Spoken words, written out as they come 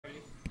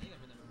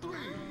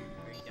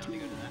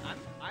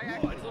I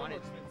actually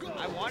wanted.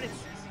 I wanted.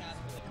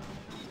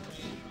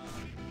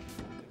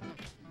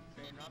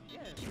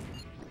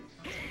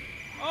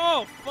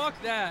 Oh,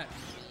 fuck that.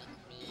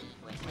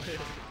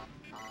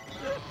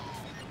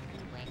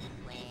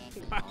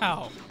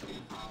 Wow.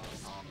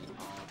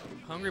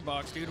 Hungry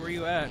Box, dude, where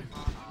you at?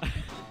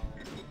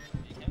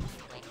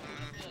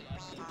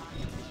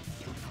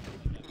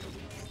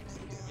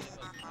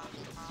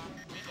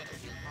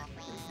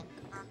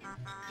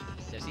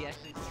 Does he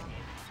actually?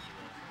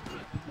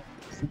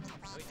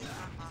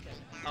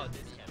 Oh,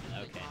 this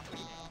Kevin. Okay.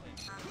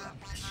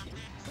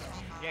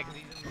 Yeah, because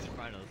he's in the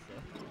finals, so.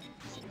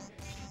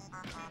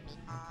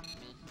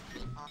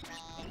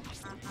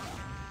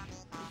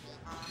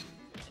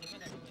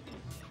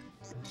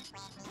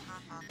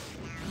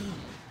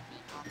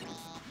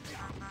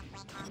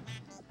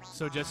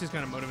 So Jesse's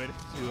kind of motivated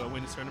to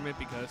win this tournament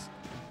because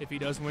if he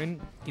does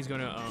win, he's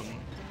gonna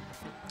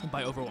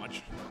buy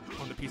Overwatch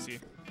on the PC.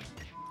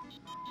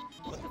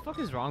 What the fuck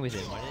is wrong with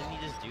him? Why didn't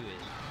he just do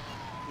it?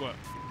 What?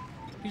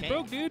 He's Okay.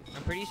 broke, dude.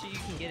 I'm pretty sure you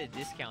can get a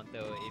discount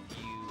though if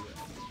you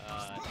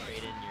trade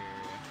in your.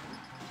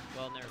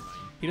 Well, never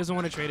mind. He doesn't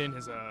want to trade in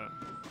his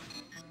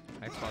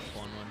Xbox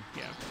One.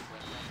 Yeah.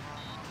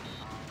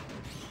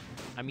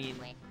 I mean,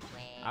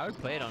 I would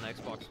play it on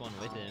Xbox One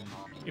with him.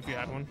 If you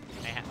had one.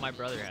 My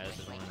brother has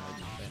one. I would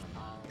just play it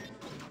on.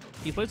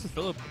 He plays with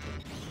Philip.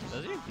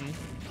 Does he? Mm-hmm.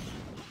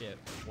 Shit.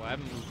 Well, I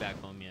haven't moved back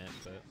home yet,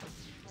 but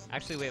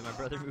actually, wait, my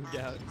brother moved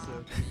out,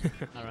 so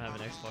I don't have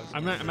an Xbox.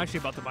 I'm actually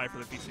about to buy it for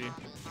the PC.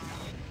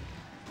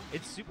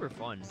 It's super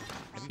fun.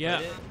 Have you Yeah.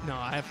 played it? No,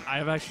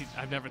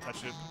 I've never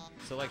touched it.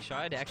 So like,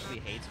 Shad actually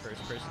hates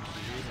first-person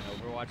shooters, and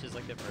Overwatch is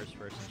like the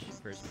first-person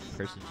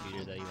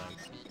shooter that he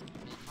likes.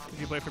 Did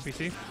you play it for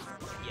PC?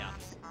 Yeah,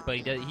 but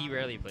he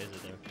rarely plays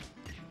it though.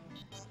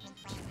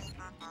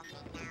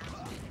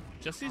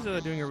 Jesse's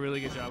doing a really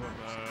good job of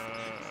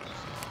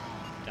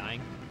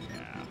Dying.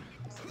 yeah.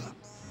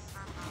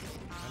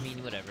 I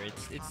mean, whatever.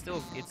 It's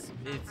still it's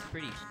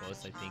pretty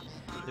close, I think.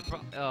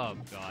 Oh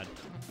god,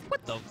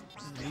 what the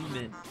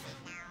movement?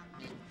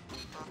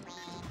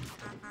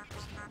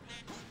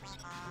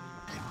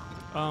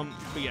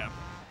 But yeah,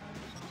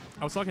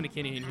 I was talking to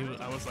Kenny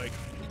and I was like,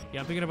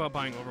 yeah, I'm thinking about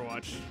buying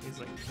Overwatch. He's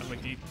like, I'm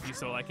like, do you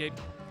still like it?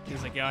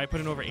 He's like, yeah, I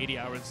put in over 80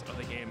 hours of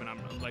the game and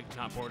I'm like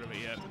not bored of it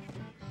yet.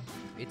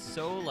 It's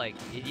so like,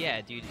 yeah,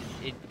 dude.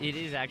 It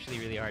is actually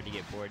really hard to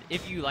get bored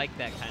if you like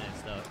that kind of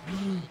stuff.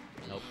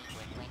 Nope.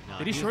 No,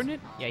 Did he shorten it?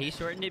 Yeah, he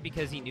shortened it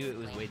because he knew it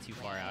was way too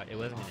far out. It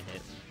wasn't gonna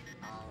hit.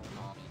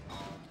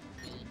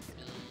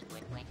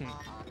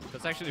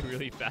 That's actually a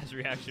really fast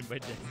reaction by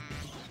Jesse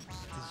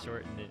to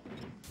shorten it.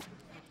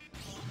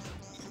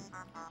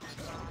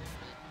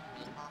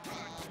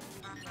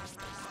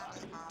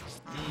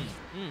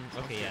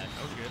 Okay, yeah,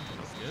 that was good. That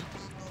was good.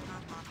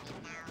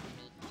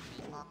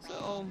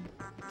 So,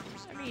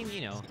 I mean,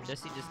 you know,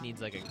 Jesse just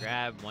needs like a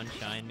grab, one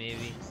shine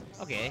maybe.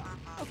 Okay,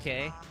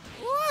 okay.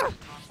 Woo!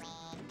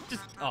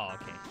 Just, oh,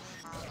 okay.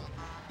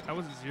 That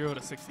was 0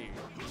 to 60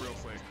 real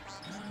quick.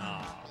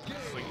 Oh.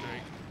 Like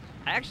Drake.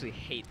 I actually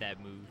hate that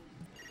move.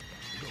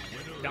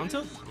 Down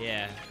tilt?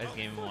 Yeah, that's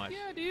Game & Watch.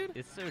 Yeah, dude.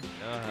 It's so,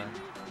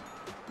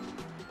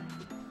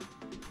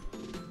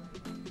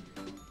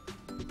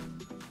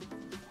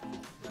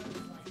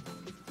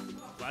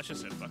 Flash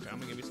just said, fuck it, I'm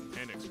gonna give you some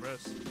Panda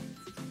Express.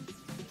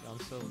 I'm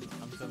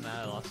so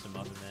mad I lost to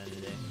Muffin Man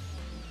today.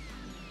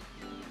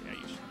 Yeah,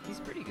 you should. He's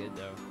pretty good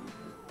though.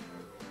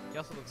 He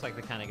also looks like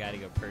the kind of guy to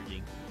go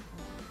purging.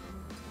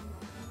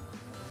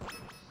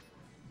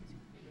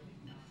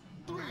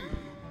 3,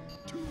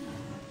 2,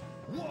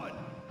 1,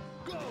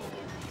 go!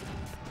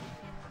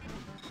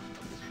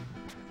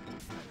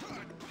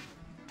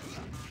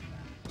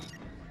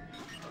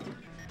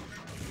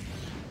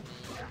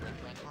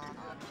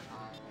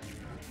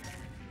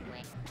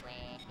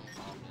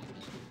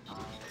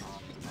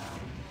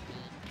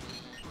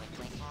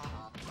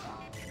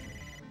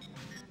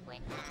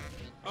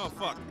 Oh,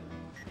 fuck.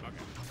 Okay.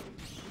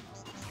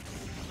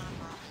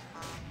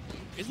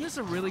 Isn't this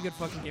a really good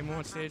fucking Game &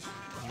 Watch stage?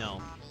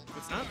 No.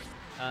 It's not?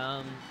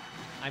 I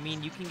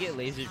mean, you can get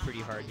lasered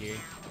pretty hard here.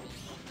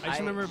 I just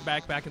remember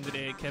back in the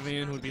day,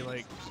 Kevin would be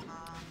like,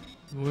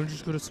 you wanna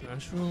just go to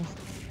Smashville?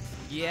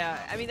 Yeah,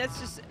 I mean, that's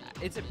just,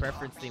 it's a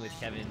preference thing with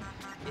Kevin.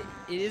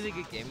 It is a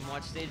good Game &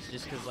 Watch stage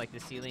just because, like, the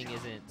ceiling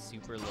isn't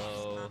super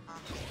low.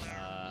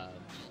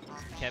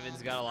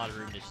 Kevin's got a lot of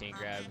room to chain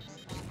grab.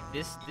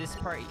 This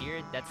part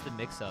here, that's the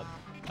mix-up.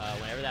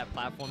 Whenever that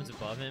platform's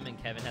above him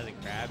and Kevin has a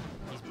grab,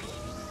 he's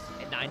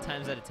 9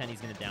 times out of 10 he's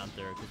gonna down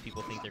throw because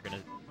people think they're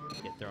gonna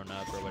get thrown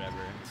up or whatever,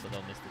 and so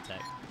they'll miss the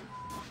tech.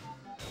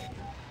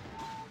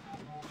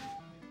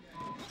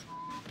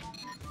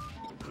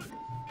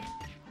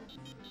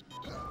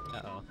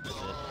 Uh-oh, that's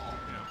it.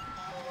 Yeah.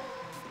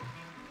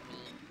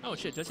 Oh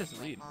shit, Jess has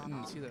the lead. I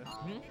didn't see that.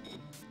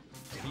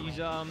 He's, it's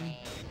a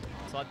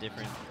lot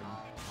different from,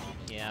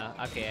 yeah,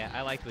 okay,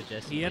 I liked what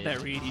Jesse He had did.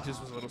 that read, he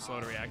just was a little slow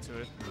to react to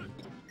it.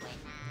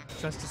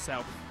 Just to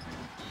south.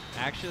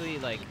 Actually,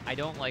 like, I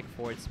don't like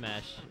forward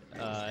smash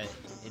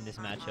in this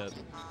matchup.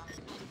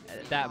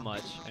 That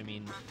much. I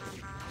mean,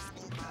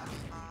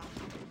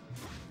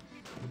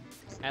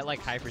 at like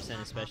high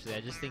percent especially,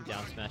 I just think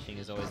down smashing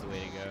is always the way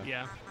to go.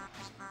 Yeah.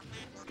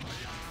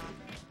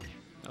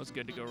 That was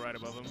good to go right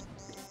above him.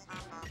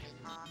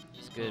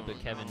 It's good, but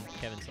Kevin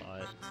saw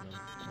it, so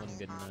it wasn't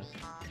good enough.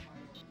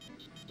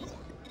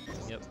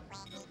 Yep.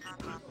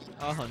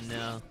 Oh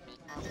no.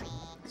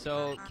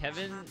 So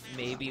Kevin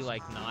may be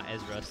like not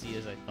as rusty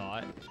as I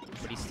thought,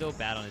 but he's still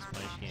bad on his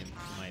punish game,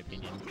 in my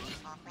opinion.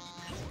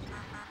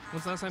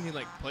 When's the last time he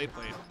like played?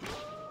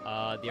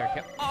 The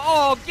arcade.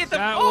 Oh, get the.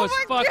 That oh was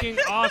my fucking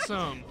God.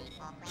 awesome.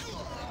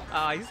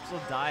 Ah, he's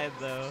still dying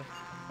though.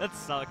 That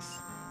sucks.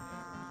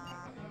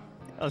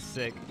 That was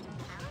sick.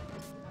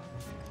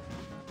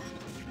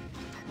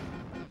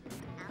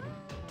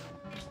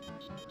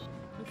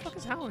 Who the fuck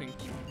is howling?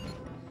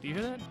 Do you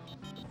hear that?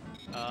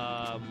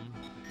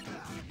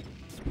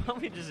 It's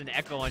probably just an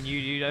echo on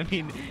you, dude. I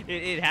mean,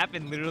 it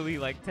happened literally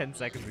like 10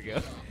 seconds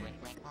ago.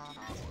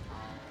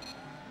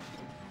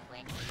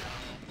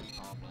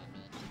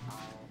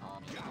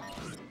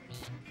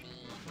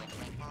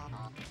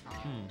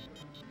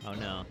 Oh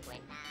no.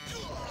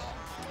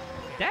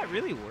 That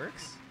really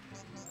works?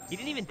 He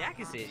didn't even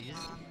Dacus it. He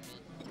just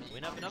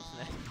went up and up to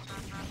that.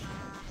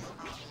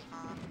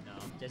 No,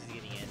 Jesse's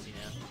getting antsy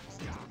now.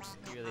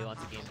 He really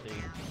wants a game 3.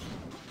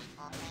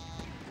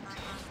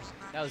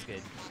 That was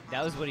good.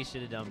 That was what he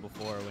should have done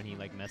before when he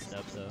like messed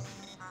up though.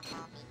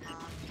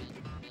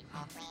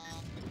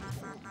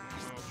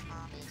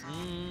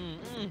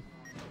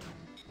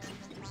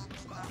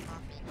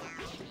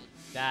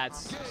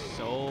 That's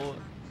so...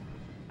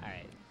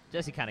 Alright.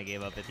 Jesse kind of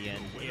gave up at the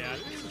end. Yeah.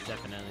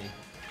 Definitely.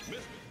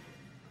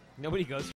 Nobody goes